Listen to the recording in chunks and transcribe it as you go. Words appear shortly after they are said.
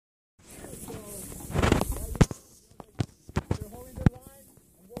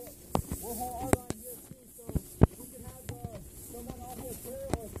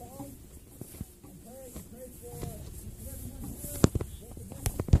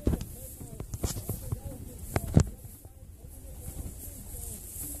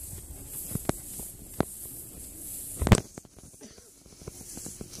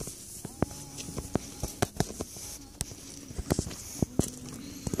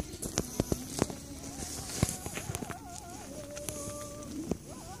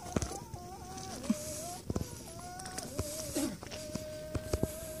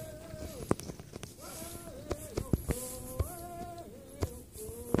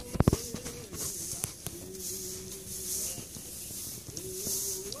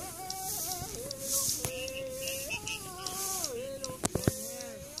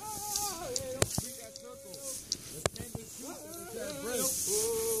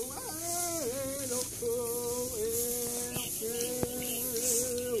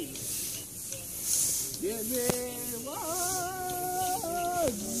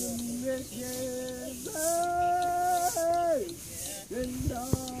Group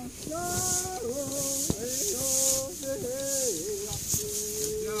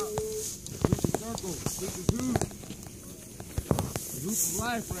of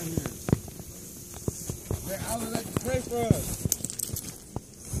life right here. Where I would like to pray for us.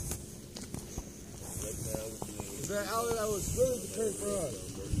 Is there outlet that was willing to pray for us?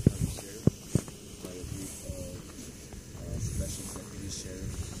 Special Deputy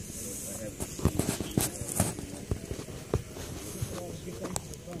Sheriff. I have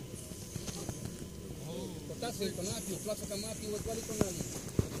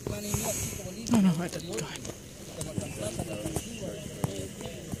I don't know what it's doing.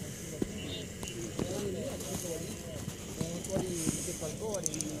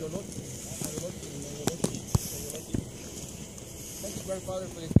 Thank you, Grandfather,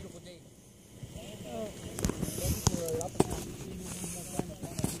 for this beautiful day. Thank you for the opportunity to see you one more time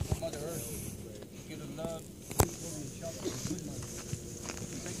upon our beautiful Mother Earth. Give us love, and shelter, and good mother.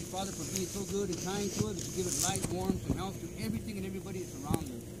 Thank you, Father, for being so good and kind to us, that you give us light, warmth, and health to everything and everybody that's around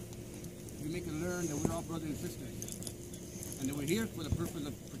us. You make us learn that we're all brothers and sisters, and that we're here for the purpose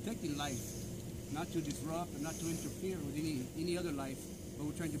of protecting life, not to disrupt and not to interfere with any other life, but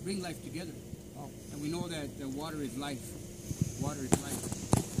we're trying to bring life together. And we know that water is life. Water is life.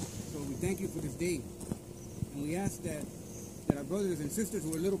 So we thank you for this day. And we ask that our brothers and sisters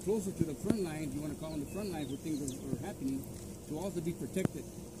who are a little closer to the front lines, you want to call them the front lines where things are happening, to also be protected,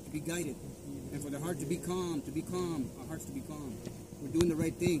 to be guided, and for their heart to be calm, our hearts to be calm. We're doing the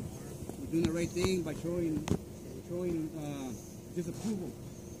right thing. We're doing the right thing by showing disapproval.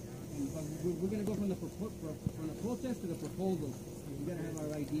 And we're going to go from the protest to the proposal. We got to have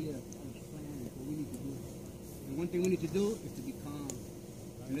our idea, our plan, what we need to do. And one thing we need to do is to be calm.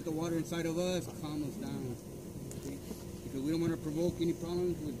 And let the water inside of us calm us down. Okay? Because we don't want to provoke any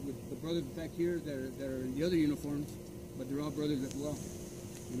problems with the brothers back here that are in the other uniforms, but they're all brothers as well.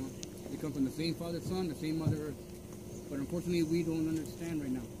 You know, they come from the same Father, Son, the same Mother Earth. But unfortunately, we don't understand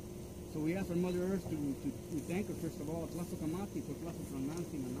right now. So we ask our Mother Earth to thank her, first of all, beloved,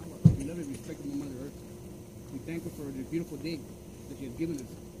 respectable Mother Earth. We thank her for this beautiful day that she has given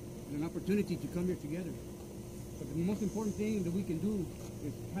us, and an opportunity to come here together. But the most important thing that we can do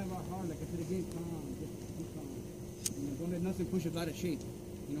is have our heart, like I said again, calm, just be calm. You know, don't let nothing push us out of shape.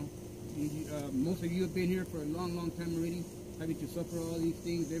 You know, most of you have been here for a long, long time already, having to suffer all these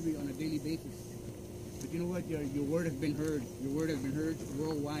things on a daily basis. But you know what? Your word has been heard. Your word has been heard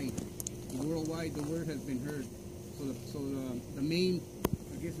worldwide. Worldwide, the word has been heard. So the main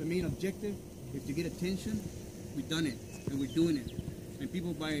objective is to get attention. We've done it, and we're doing it. And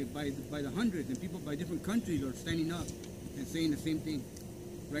people by the hundreds, and people by different countries are standing up and saying the same thing.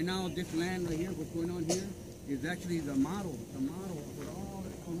 Right now, this land right here, what's going on here, is actually the model for all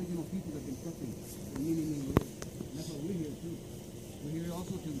the original people that have been suffering for many, many years. And that's why we're here too. We're here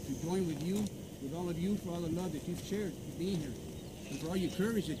also to join with you, with all of you, for all the love that you've shared for being here, and for all your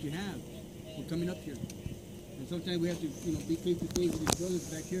courage that you have for coming up here. And sometimes we have to, be face to face with these brothers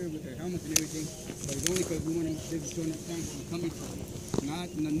back here with their helmets and everything, but it's only because we want to understand where we're coming from.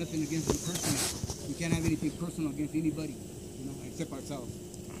 Nothing against them personally. We can't have anything personal against anybody, except ourselves.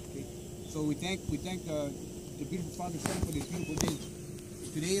 Okay? So we thank the beautiful Father Son for this beautiful day.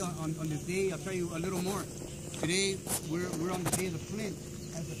 Today, on this day, I'll tell you a little more. Today, we're on the day of the flint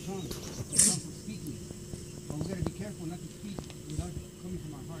as the tongue for speaking. But we got to be careful not to speak without coming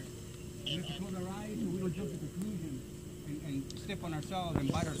from our heart. We have to close our eyes so we don't jump to conclusions and step on ourselves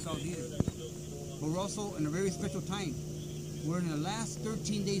and bite ourselves either. But we're also in a very special time. We're in the last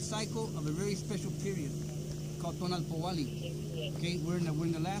 13-day cycle of a very special period called Tonal Powali. Okay, we're in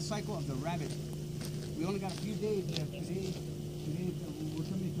the last cycle of the rabbit. We only got a few days left. Today we're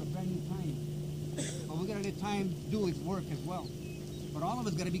coming into a brand new time. But we gotta let time do its work as well. But all of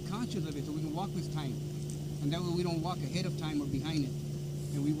us gotta be conscious of it so we can walk with time. And that way we don't walk ahead of time or behind it.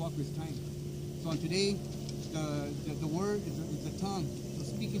 And we walk with time. So on today, the word is the tongue. So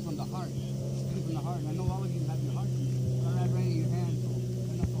speaking from the heart. Speaking from the heart. And I know all of you have your heart right in your hand, so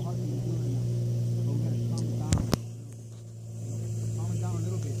it's not so hard for you to do right now. But we gotta calm it down. Calm it down a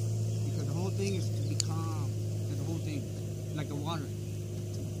little bit. Because the whole thing is to be calm. That's the whole thing. Like the water.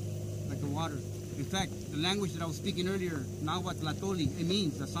 Like the water. In fact, the language that I was speaking earlier, Nahuatlatoli, it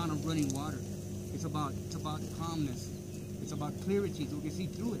means the sound of running water. It's about calmness. It's about clarity, so we can see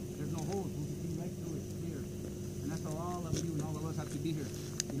through it. There's no holes. We can see right through it, clear. And that's how all of you and all of us have to be here.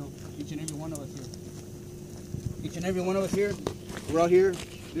 Each and every one of us here. Each and every one of us here, we're all here.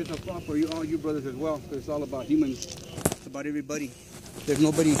 There's a thought for you, all you brothers as well, because it's all about humans. It's about everybody. There's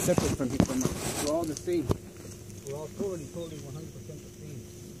nobody separate from us. We're all the same. We're all totally 100% the same.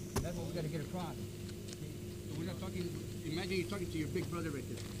 And that's what we got to get across. Okay? So we're not talking imagine you're talking to your big brother right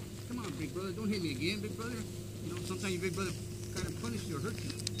there. Come on, big brother, don't hit me again, big brother. You know, sometimes your big brother kind of punishes you or hurts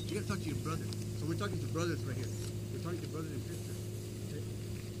you. You gotta talk to your brother. So we're talking to brothers right here. We're talking to brothers and sisters.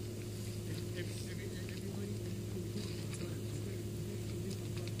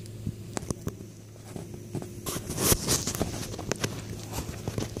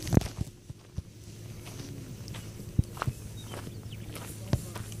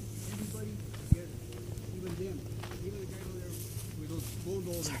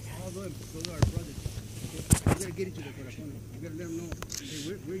 Those are our brothers. Okay? We gotta get into their corazones. We gotta let them know,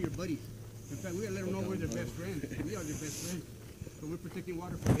 hey, we're your buddies. In fact, we gotta let them know we're their best friends. We are their best friends. So we're protecting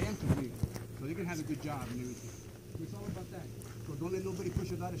water for them to drink, so they can have a good job and everything. It's all about that. So don't let nobody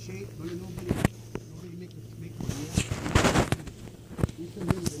push us out of shape. Don't let nobody make us We come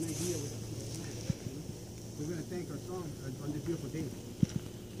here with an idea with us. We're gonna thank our song on this beautiful day.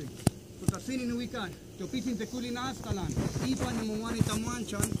 Tutasini nuikan, topisin te kulinas talan, ipan ni mawani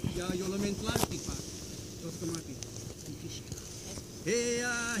tamuanchan, ya yolomen plastica. Dos kamati.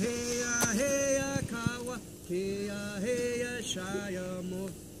 Heya, heya, heya, kawa, heya, heya, shaya mo,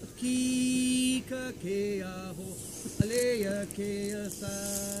 kika, keya ho, aleya, keya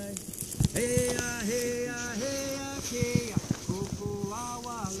sai. Heya, heya, heya, keya, koko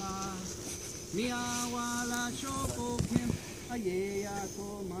awala, mi awala shoko kem. Ayeya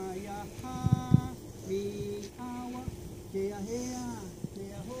komaya ha mi awa kea hea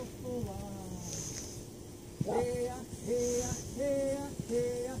kea hokoa hea hea hea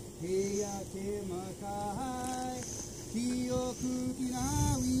hea hea ke makai kio kukina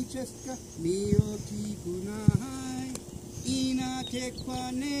wicheska mio kikunai ina ke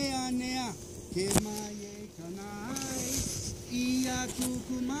kwanea nea ke maye kanai ia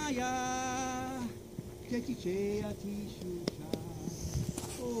kukumaya ke chichea tishu.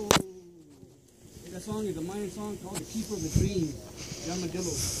 Oh, that song is a Mayan song called The Keeper of the Dreams, Yamadillo.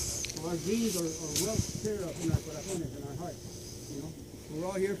 So our dreams are well prepared up in our corazones, in our hearts. You know, so we're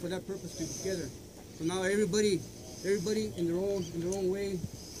all here for that purpose together. So now everybody in their own way,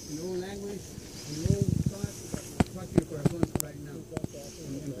 in their own language, in their own thoughts, talk to your corazones right now.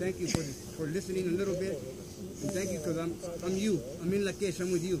 And thank you for listening a little bit. And thank you because I'm you. I'm in Lakesh. I'm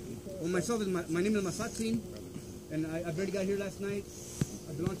with you. Well, myself is my name is Masatin, and I barely got here last night.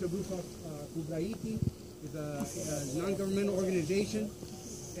 I belong to a group called Kubraiti. It's a non-governmental organization,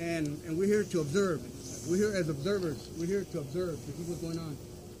 and we're here to observe. We're here as observers. We're here to observe, to see what's going on,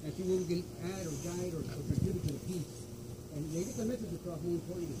 and see what we can add or guide or contribute to the peace. And they get the message across more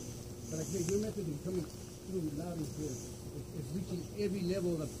importantly. But like I said, your message is coming through loud and clear. It's reaching every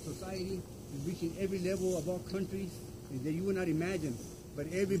level of society. It's reaching every level of all countries that you would not imagine. But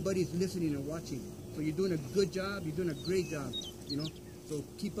everybody's listening and watching. So you're doing a good job. You're doing a great job. You know. So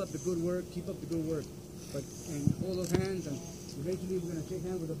keep up the good work, keep up the good work. But and hold those hands, and eventually we're gonna shake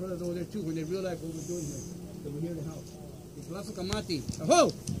hands with the brothers over there too when they realize what we're doing here. So we're here to help. Iklaso Kamati.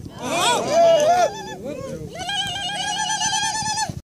 Aho! Aho!